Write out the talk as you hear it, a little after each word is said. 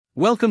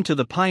Welcome to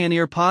the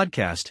Pioneer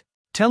Podcast,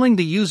 telling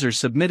the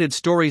user-submitted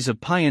stories of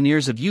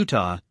pioneers of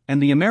Utah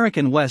and the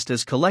American West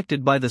as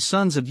collected by the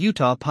Sons of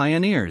Utah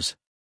Pioneers.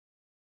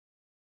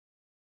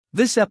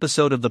 This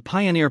episode of the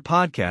Pioneer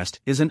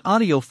Podcast is an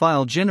audio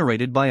file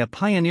generated by a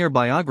pioneer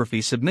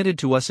biography submitted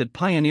to us at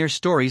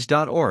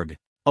pioneerstories.org,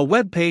 a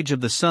webpage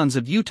of the Sons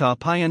of Utah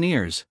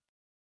Pioneers.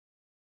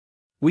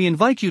 We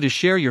invite you to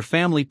share your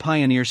family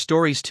pioneer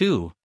stories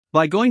too,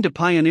 by going to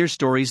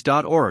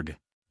pioneerstories.org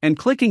and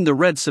clicking the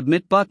red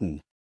Submit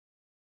button.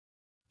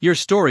 Your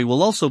story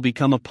will also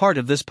become a part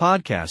of this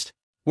podcast,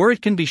 where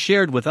it can be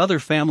shared with other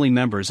family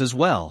members as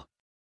well.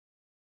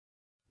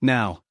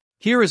 Now,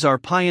 here is our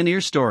pioneer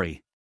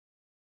story.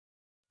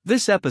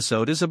 This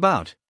episode is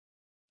about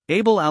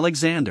Abel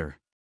Alexander.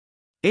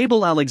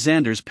 Abel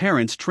Alexander's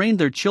parents trained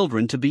their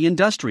children to be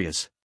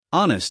industrious,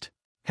 honest,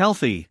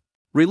 healthy,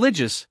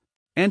 religious,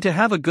 and to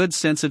have a good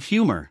sense of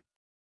humor.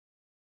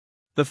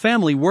 The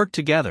family worked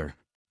together,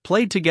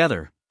 played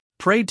together,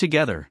 prayed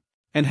together,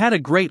 and had a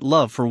great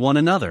love for one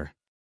another.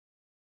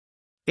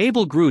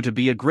 Abel grew to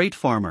be a great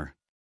farmer.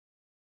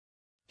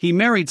 He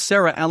married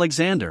Sarah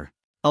Alexander,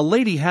 a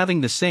lady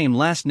having the same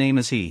last name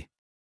as he.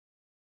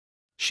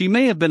 She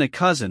may have been a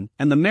cousin,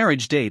 and the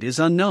marriage date is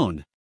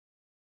unknown.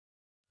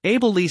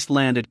 Abel leased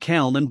land at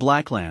Calne and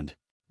Blackland,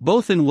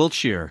 both in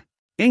Wiltshire,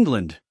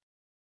 England.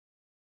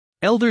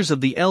 Elders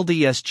of the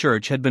LDS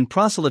Church had been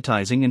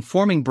proselytizing and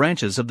forming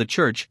branches of the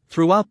church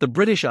throughout the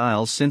British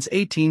Isles since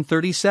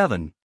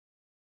 1837.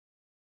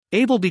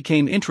 Abel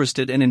became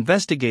interested and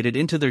investigated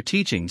into their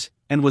teachings,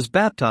 and was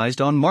baptized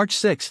on March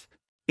 6,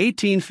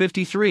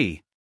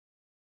 1853.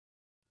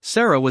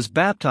 Sarah was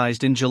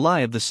baptized in July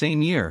of the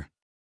same year.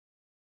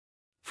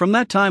 From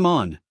that time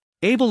on,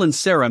 Abel and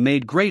Sarah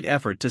made great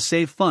effort to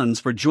save funds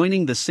for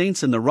joining the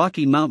saints in the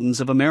Rocky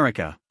Mountains of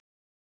America.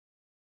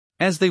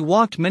 As they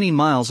walked many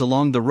miles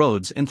along the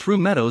roads and through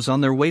meadows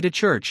on their way to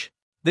church,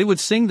 they would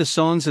sing the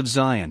songs of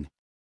Zion.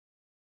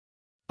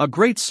 A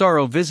great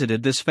sorrow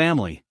visited this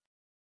family.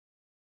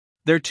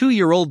 Their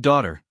 2-year-old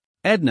daughter,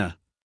 Edna,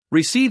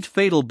 received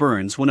fatal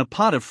burns when a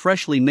pot of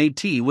freshly made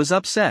tea was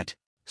upset,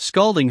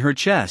 scalding her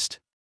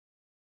chest.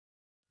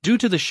 Due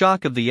to the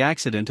shock of the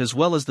accident as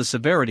well as the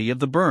severity of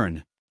the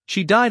burn,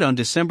 she died on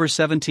December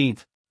 17,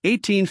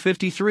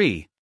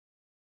 1853.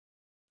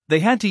 They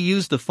had to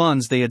use the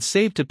funds they had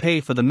saved to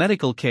pay for the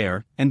medical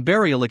care and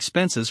burial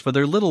expenses for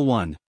their little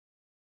one.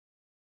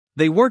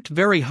 They worked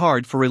very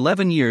hard for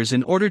 11 years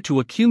in order to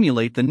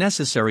accumulate the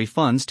necessary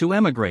funds to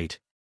emigrate.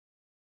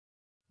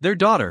 Their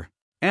daughter,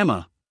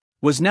 Emma,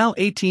 was now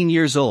 18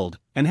 years old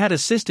and had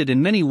assisted in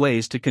many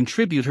ways to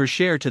contribute her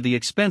share to the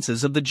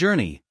expenses of the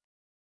journey.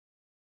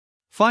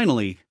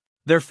 Finally,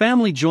 their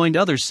family joined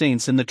other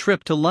saints in the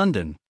trip to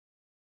London.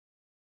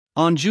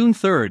 On June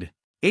 3,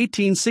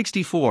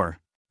 1864,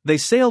 they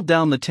sailed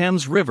down the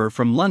Thames River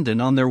from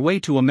London on their way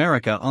to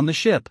America on the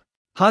ship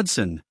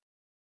Hudson.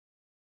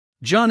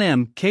 John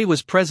M. K.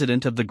 was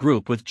president of the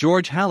group with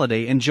George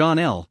Halliday and John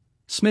L.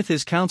 Smith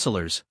his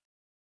counselors.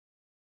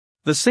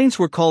 The saints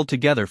were called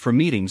together for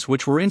meetings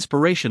which were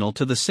inspirational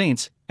to the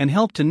saints and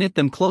helped to knit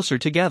them closer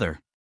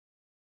together.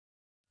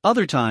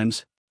 Other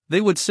times,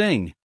 they would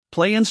sing,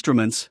 play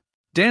instruments,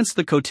 dance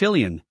the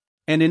cotillion,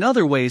 and in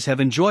other ways have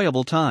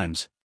enjoyable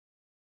times.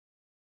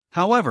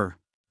 However,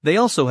 they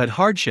also had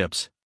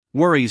hardships,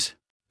 worries,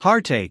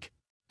 heartache,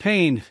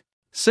 pain,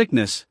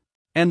 sickness,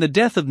 and the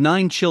death of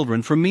 9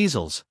 children from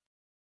measles.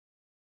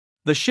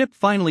 The ship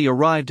finally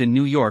arrived in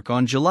New York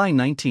on July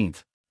 19,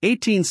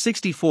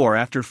 1864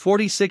 after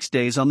 46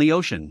 days on the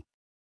ocean.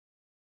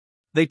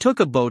 They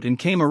took a boat and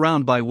came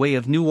around by way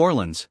of New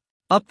Orleans,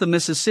 up the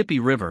Mississippi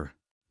River,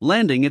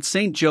 landing at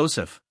St.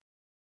 Joseph.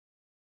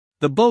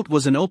 The boat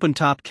was an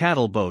open-top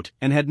cattle boat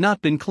and had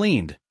not been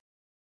cleaned.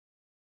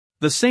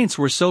 The saints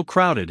were so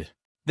crowded,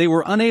 they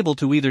were unable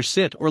to either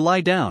sit or lie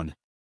down.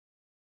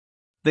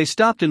 They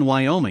stopped in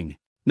Wyoming,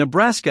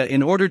 Nebraska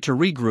in order to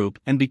regroup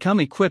and become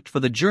equipped for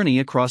the journey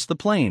across the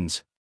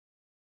plains.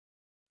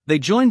 They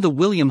joined the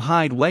William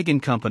Hyde Wagon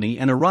Company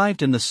and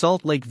arrived in the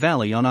Salt Lake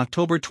Valley on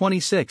October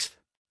 26,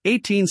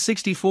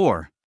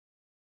 1864.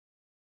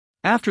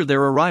 After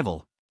their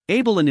arrival,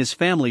 Abel and his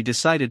family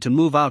decided to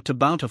move out to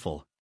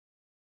Bountiful.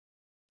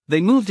 They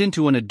moved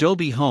into an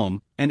adobe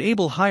home, and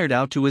Abel hired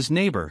out to his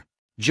neighbor,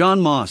 John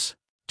Moss,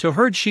 to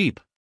herd sheep.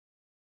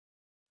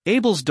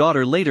 Abel's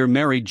daughter later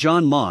married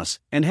John Moss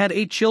and had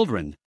 8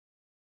 children.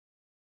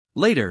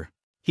 Later,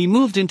 he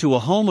moved into a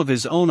home of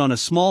his own on a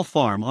small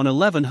farm on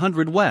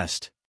 1100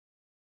 West.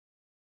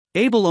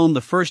 Abel owned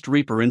the first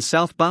reaper in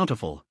South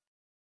Bountiful.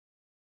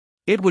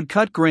 It would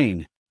cut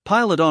grain,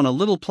 pile it on a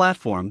little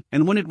platform,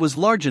 and when it was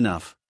large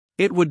enough,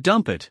 it would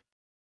dump it.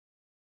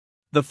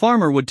 The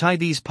farmer would tie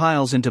these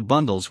piles into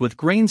bundles with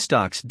grain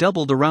stalks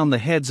doubled around the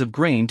heads of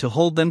grain to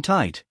hold them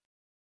tight.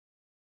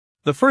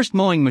 The first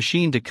mowing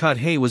machine to cut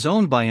hay was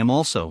owned by him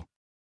also.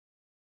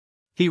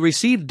 He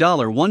received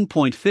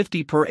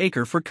 $1.50 per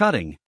acre for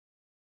cutting.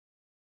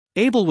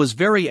 Abel was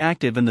very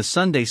active in the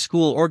Sunday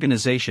school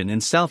organization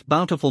in South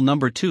Bountiful No.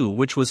 2,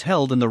 which was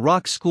held in the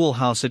Rock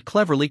Schoolhouse at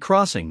Cleverly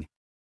Crossing.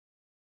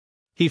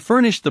 He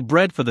furnished the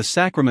bread for the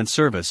sacrament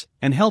service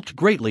and helped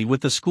greatly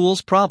with the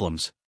school's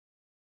problems.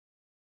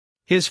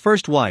 His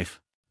first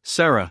wife,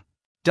 Sarah,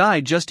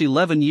 died just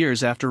 11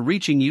 years after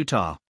reaching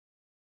Utah.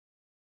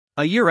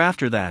 A year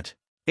after that,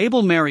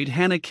 Abel married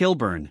Hannah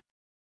Kilburn.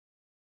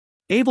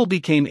 Abel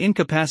became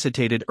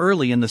incapacitated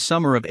early in the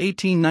summer of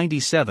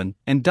 1897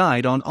 and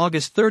died on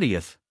August 30,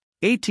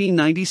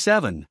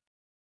 1897.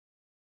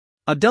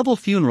 A double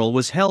funeral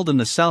was held in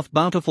the South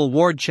Bountiful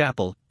Ward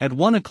Chapel at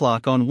 1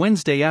 o'clock on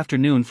Wednesday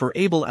afternoon for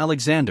Abel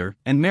Alexander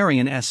and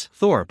Marion S.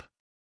 Thorpe.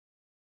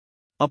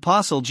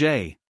 Apostle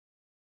J.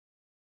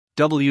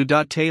 W.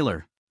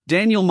 Taylor,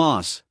 Daniel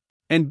Moss,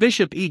 and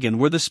Bishop Egan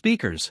were the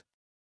speakers.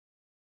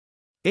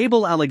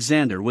 Abel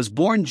Alexander was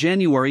born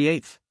January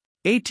 8,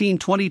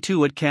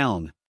 1822 at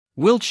Calne,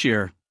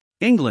 Wiltshire,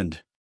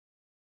 England.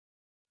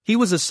 He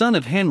was a son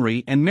of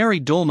Henry and Mary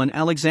Dolman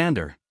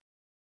Alexander.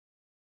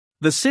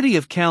 The city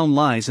of Calne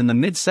lies in the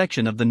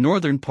midsection of the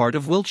northern part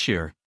of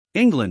Wiltshire,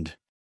 England.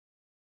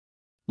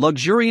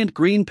 Luxuriant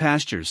green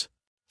pastures,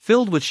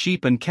 filled with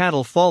sheep and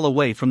cattle, fall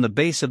away from the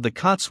base of the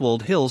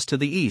Cotswold Hills to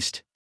the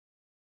east.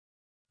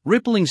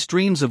 Rippling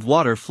streams of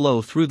water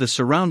flow through the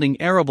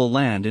surrounding arable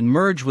land and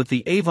merge with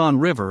the Avon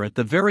River at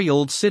the very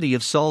old city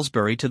of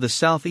Salisbury to the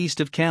southeast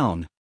of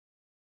Calne.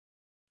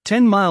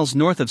 10 miles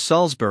north of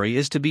Salisbury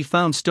is to be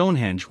found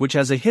Stonehenge, which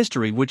has a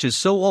history which is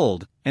so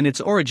old, and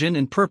its origin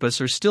and purpose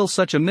are still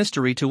such a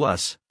mystery to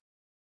us.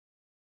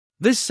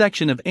 This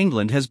section of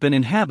England has been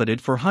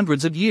inhabited for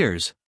hundreds of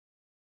years.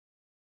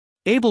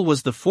 Abel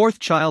was the fourth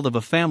child of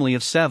a family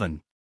of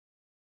 7.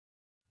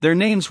 Their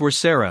names were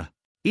Sarah,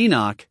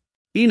 Enoch,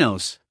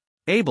 Enos,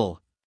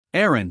 Abel,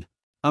 Aaron,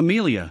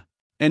 Amelia,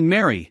 and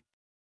Mary.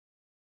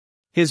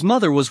 His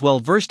mother was well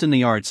versed in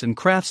the arts and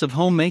crafts of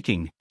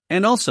homemaking,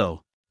 and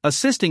also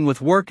assisting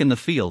with work in the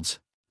fields,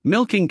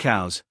 milking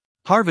cows,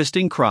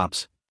 harvesting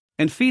crops,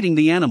 and feeding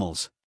the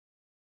animals.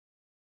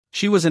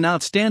 She was an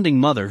outstanding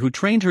mother who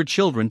trained her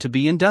children to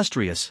be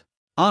industrious,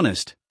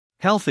 honest,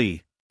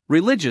 healthy,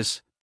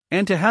 religious,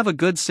 and to have a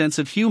good sense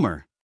of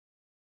humor.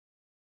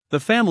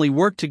 The family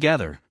worked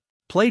together,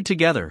 played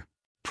together,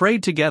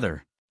 prayed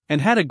together,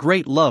 and had a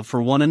great love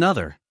for one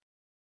another.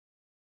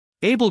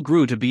 Abel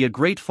grew to be a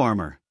great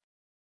farmer.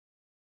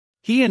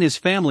 He and his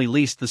family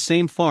leased the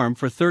same farm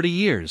for 30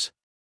 years.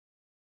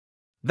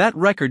 That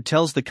record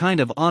tells the kind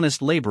of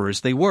honest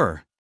laborers they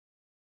were.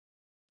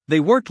 They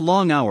worked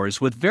long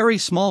hours with very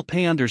small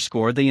pay.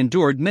 They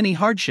endured many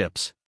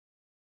hardships.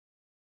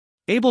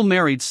 Abel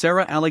married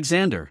Sarah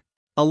Alexander,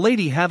 a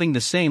lady having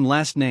the same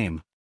last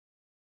name.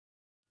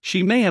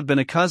 She may have been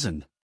a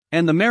cousin,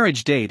 and the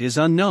marriage date is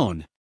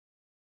unknown.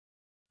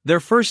 Their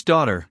first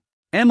daughter,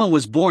 Emma,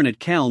 was born at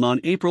Calne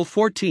on April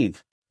 14,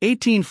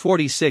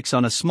 1846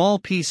 on a small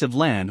piece of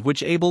land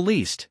which Abel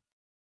leased.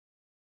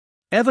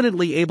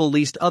 Evidently Abel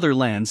leased other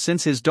land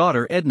since his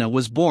daughter Edna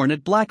was born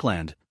at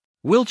Blackland,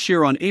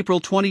 Wiltshire on April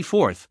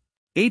 24,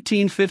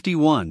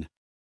 1851.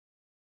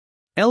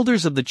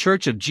 Elders of the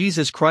Church of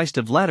Jesus Christ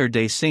of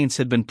Latter-day Saints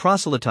had been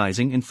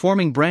proselytizing and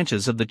forming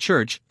branches of the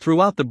church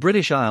throughout the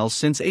British Isles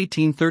since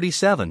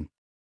 1837.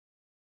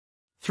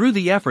 Through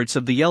the efforts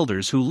of the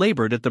elders who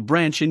labored at the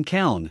branch in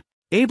Calne,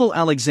 Abel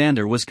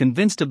Alexander was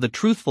convinced of the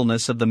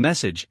truthfulness of the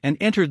message and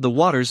entered the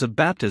waters of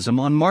baptism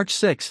on March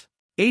 6,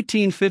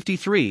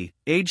 1853,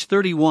 age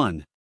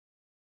 31.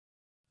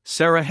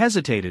 Sarah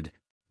hesitated,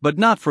 but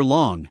not for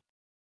long.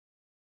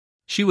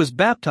 She was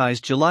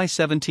baptized July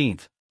 17,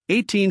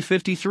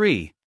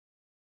 1853.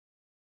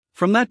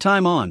 From that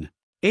time on,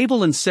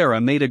 Abel and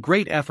Sarah made a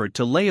great effort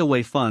to lay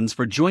away funds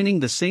for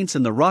joining the saints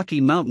in the Rocky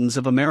Mountains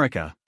of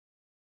America.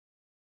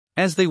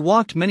 As they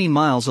walked many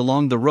miles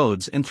along the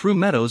roads and through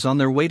meadows on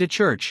their way to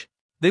church,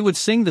 they would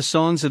sing the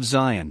songs of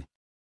Zion.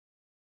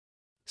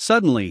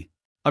 Suddenly,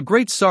 a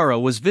great sorrow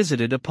was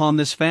visited upon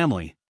this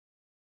family.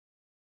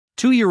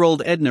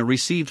 2-year-old Edna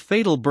received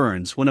fatal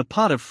burns when a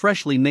pot of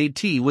freshly made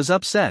tea was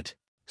upset,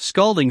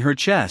 scalding her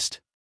chest.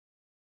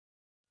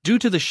 Due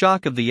to the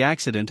shock of the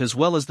accident as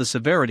well as the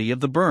severity of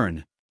the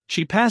burn,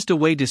 she passed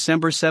away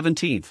December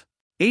 17,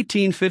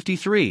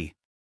 1853.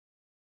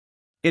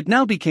 It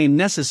now became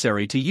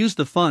necessary to use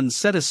the funds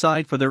set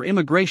aside for their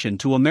immigration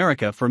to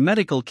America for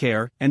medical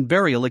care and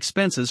burial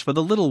expenses for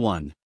the little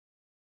one.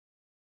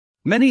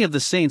 Many of the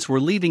saints were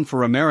leaving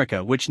for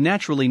America, which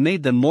naturally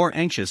made them more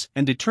anxious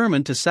and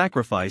determined to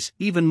sacrifice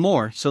even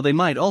more so they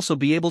might also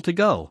be able to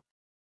go.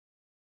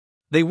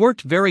 They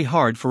worked very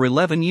hard for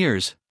 11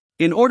 years,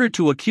 in order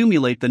to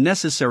accumulate the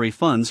necessary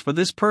funds for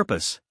this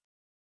purpose.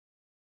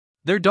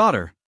 Their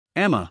daughter,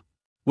 Emma,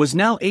 was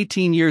now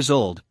 18 years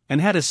old, and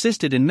had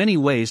assisted in many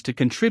ways to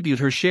contribute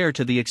her share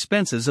to the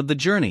expenses of the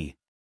journey.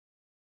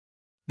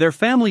 Their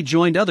family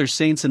joined other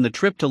saints in the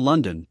trip to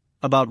London,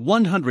 about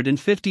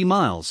 150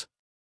 miles.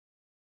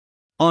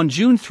 On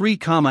June 3,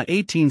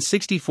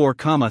 1864,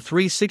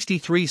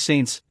 363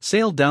 saints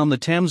sailed down the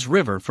Thames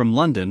River from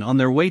London on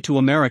their way to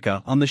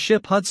America on the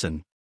ship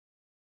Hudson.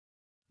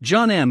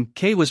 John M.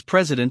 K. was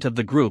president of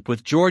the group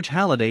with George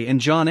Halliday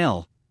and John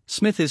L.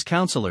 Smith his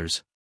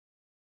counselors.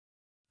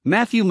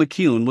 Matthew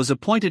McCune was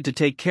appointed to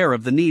take care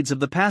of the needs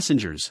of the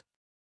passengers.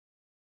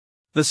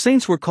 The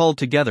saints were called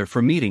together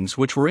for meetings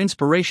which were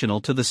inspirational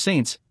to the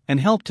saints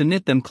and helped to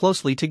knit them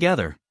closely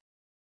together.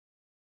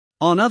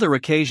 On other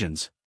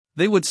occasions,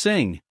 they would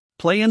sing,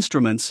 play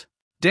instruments,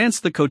 dance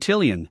the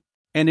cotillion,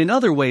 and in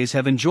other ways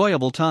have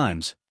enjoyable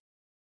times.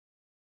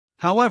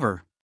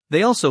 However,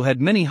 they also had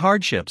many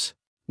hardships,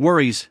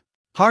 worries,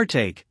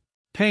 heartache,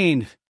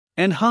 pain,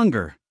 and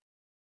hunger.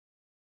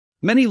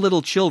 Many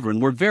little children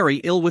were very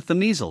ill with the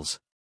measles.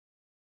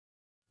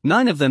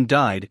 9 of them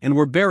died and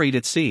were buried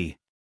at sea.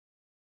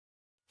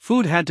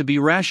 Food had to be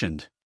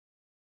rationed.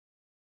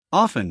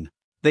 Often,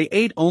 they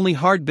ate only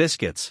hard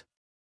biscuits.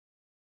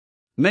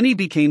 Many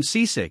became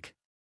seasick.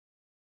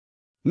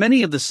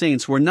 Many of the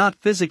saints were not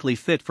physically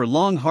fit for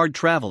long hard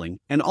traveling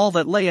and all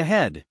that lay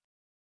ahead.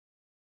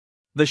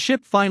 The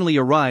ship finally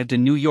arrived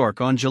in New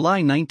York on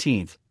July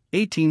 19,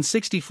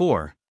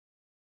 1864.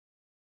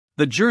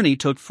 The journey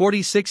took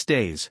 46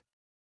 days.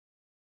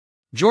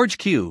 George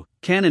Q.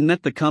 Cannon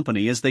met the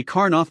company as they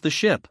carned off the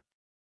ship.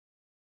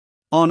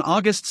 On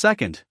August 2,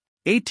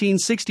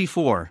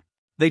 1864,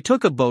 they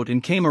took a boat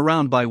and came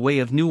around by way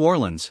of New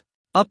Orleans,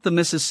 up the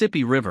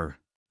Mississippi River,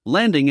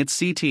 landing at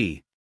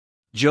St.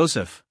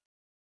 Joseph.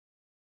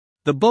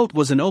 The boat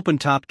was an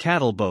open-top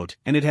cattle boat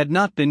and it had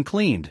not been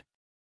cleaned.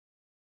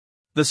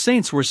 The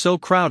saints were so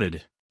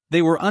crowded,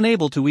 they were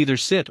unable to either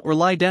sit or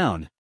lie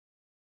down.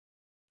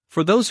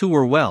 For those who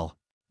were well,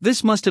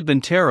 this must have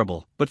been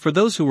terrible, but for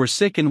those who were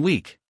sick and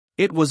weak,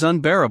 it was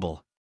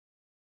unbearable.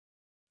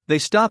 They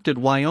stopped at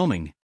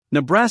Wyoming,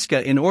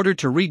 Nebraska in order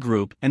to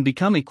regroup and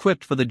become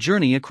equipped for the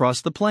journey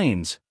across the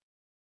plains.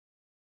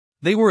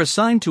 They were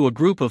assigned to a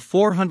group of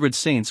 400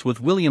 saints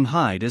with William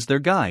Hyde as their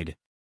guide.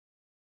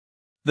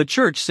 The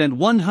church sent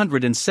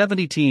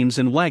 170 teams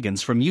and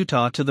wagons from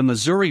Utah to the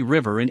Missouri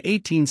River in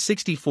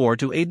 1864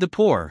 to aid the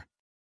poor.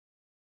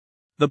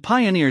 The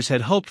pioneers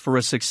had hoped for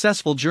a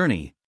successful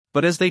journey,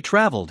 but as they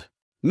traveled,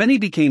 many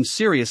became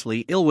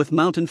seriously ill with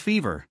mountain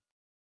fever.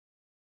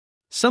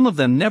 Some of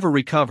them never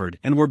recovered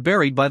and were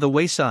buried by the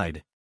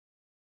wayside.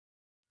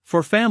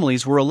 4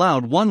 families were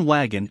allowed 1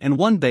 wagon and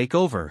 1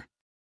 bake-over.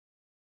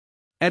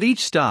 At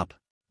each stop,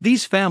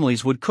 these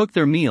families would cook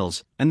their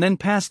meals and then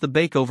pass the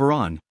bake-over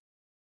on.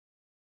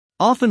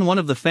 Often one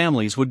of the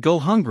families would go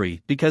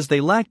hungry because they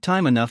lacked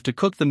time enough to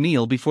cook the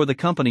meal before the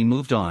company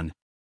moved on.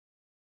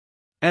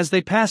 As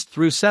they passed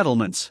through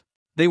settlements,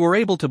 they were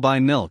able to buy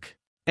milk,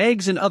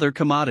 eggs and other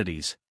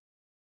commodities.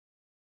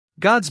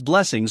 God's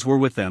blessings were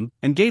with them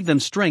and gave them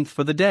strength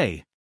for the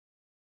day.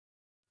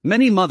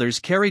 Many mothers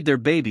carried their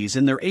babies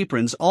in their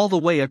aprons all the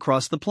way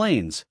across the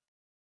plains.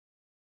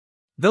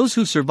 Those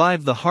who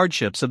survived the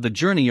hardships of the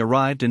journey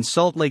arrived in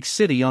Salt Lake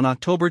City on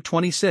October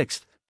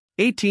 26,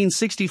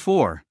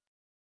 1864.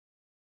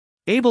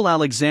 Abel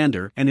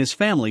Alexander and his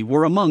family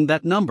were among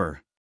that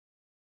number.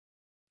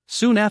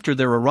 Soon after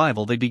their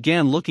arrival they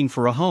began looking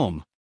for a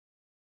home.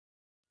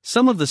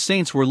 Some of the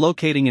saints were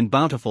locating in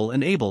Bountiful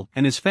and Abel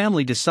and his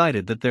family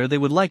decided that there they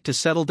would like to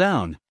settle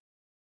down.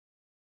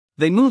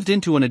 They moved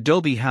into an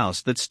adobe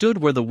house that stood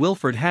where the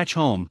Wilford Hatch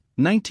home,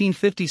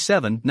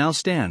 1957, now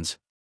stands.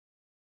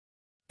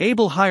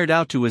 Abel hired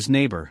out to his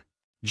neighbor,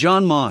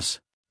 John Moss,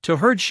 to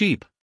herd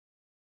sheep.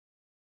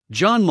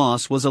 John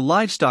Moss was a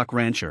livestock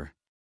rancher.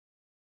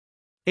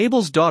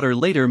 Abel's daughter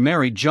later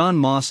married John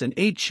Moss and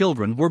 8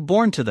 children were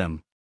born to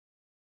them.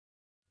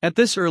 At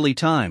this early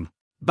time,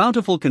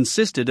 Bountiful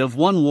consisted of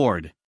 1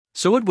 ward,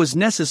 so it was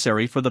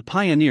necessary for the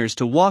pioneers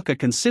to walk a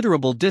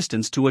considerable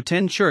distance to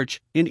attend church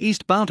in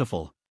East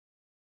Bountiful.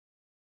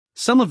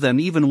 Some of them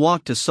even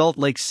walked to Salt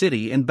Lake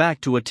City and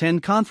back to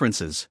attend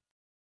conferences.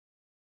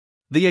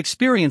 The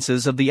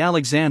experiences of the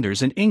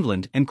Alexanders in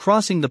England and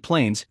crossing the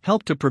plains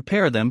helped to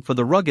prepare them for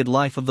the rugged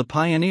life of the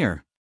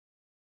pioneer.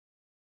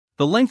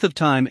 The length of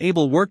time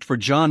Abel worked for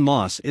John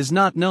Moss is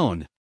not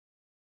known.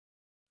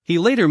 He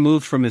later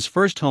moved from his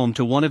first home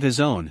to one of his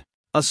own,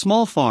 a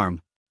small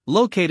farm,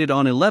 located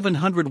on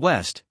 1100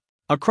 West,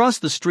 across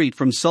the street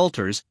from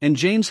Salters and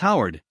James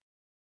Howard.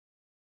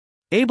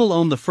 Abel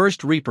owned the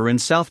first reaper in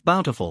South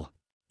Bountiful.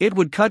 It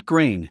would cut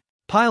grain,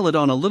 pile it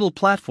on a little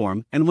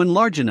platform, and when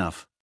large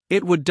enough,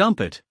 it would dump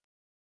it.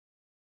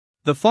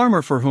 The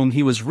farmer for whom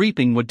he was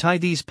reaping would tie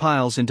these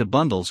piles into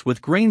bundles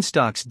with grain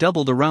stalks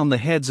doubled around the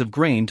heads of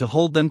grain to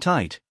hold them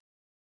tight.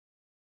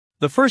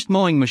 The first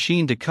mowing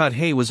machine to cut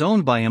hay was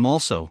owned by him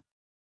also.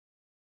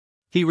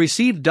 He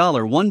received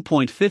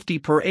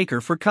 $1.50 per acre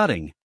for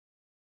cutting.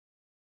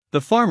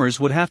 The farmers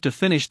would have to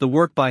finish the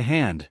work by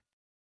hand.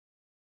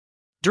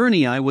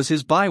 Dernier was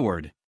his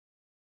byword.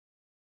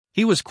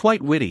 He was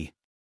quite witty.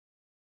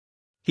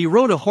 He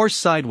rode a horse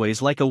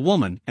sideways like a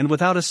woman and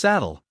without a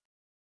saddle.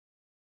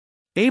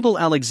 Abel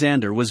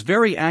Alexander was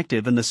very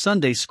active in the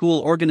Sunday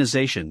school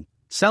organization,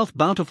 South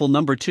Bountiful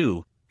No.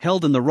 2,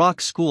 held in the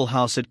Rock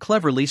Schoolhouse at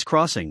Cleverlease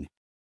Crossing.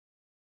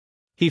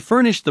 He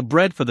furnished the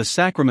bread for the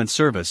sacrament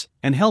service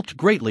and helped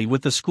greatly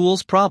with the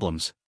school's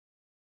problems.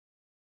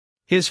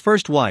 His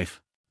first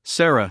wife,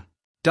 Sarah,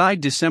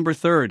 died December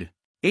 3,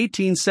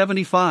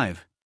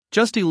 1875,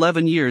 just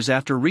 11 years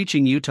after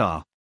reaching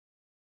Utah.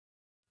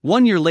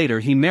 1 year later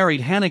he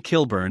married Hannah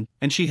Kilburn,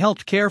 and she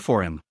helped care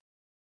for him.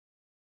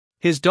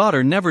 His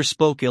daughter never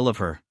spoke ill of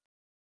her.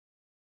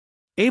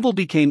 Abel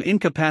became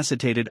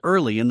incapacitated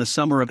early in the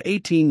summer of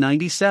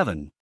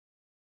 1897.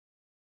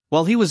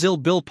 While he was ill,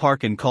 Bill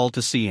Parkin called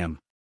to see him.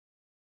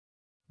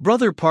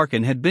 Brother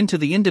Parkin had been to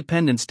the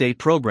Independence Day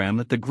program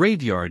at the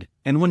graveyard,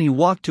 and when he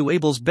walked to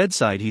Abel's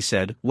bedside he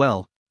said,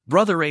 "Well,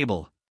 Brother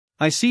Abel,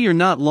 I see you're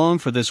not long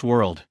for this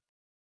world."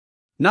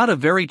 Not a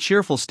very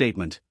cheerful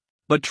statement,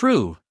 but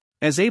true,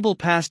 as Abel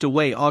passed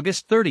away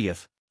August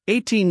 30th,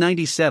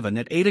 1897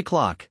 at 8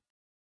 o'clock.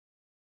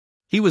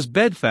 He was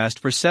bedfast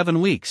for 7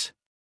 weeks.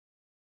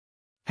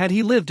 Had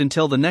he lived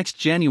until the next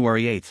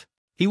January 8th,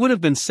 he would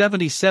have been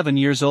 77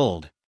 years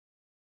old.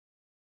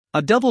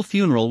 A double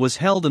funeral was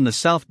held in the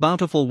South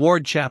Bountiful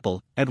Ward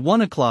Chapel at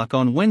 1 o'clock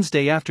on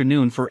Wednesday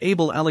afternoon for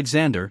Abel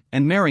Alexander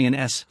and Marion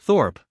S.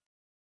 Thorpe.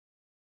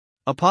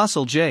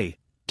 Apostle J.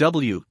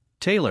 W.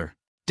 Taylor,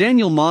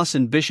 Daniel Moss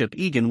and Bishop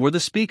Egan were the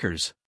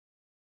speakers.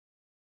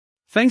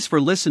 Thanks for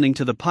listening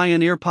to the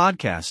Pioneer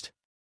Podcast.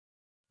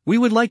 We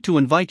would like to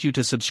invite you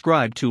to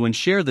subscribe to and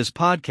share this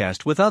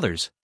podcast with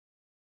others.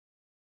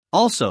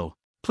 Also,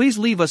 please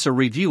leave us a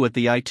review at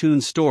the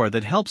iTunes Store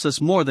that helps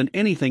us more than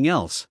anything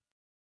else.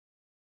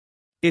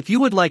 If you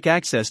would like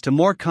access to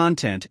more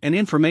content and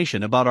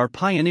information about our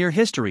pioneer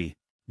history,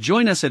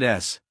 join us at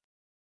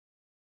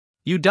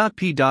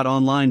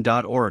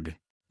su.p.online.org,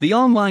 the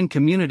online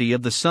community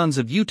of the Sons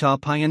of Utah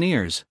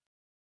Pioneers.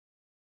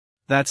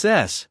 That's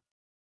su.p.online.org.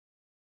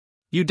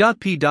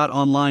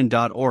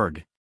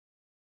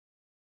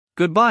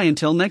 Goodbye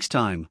until next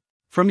time,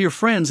 from your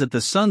friends at the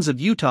Sons of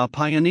Utah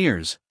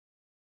Pioneers.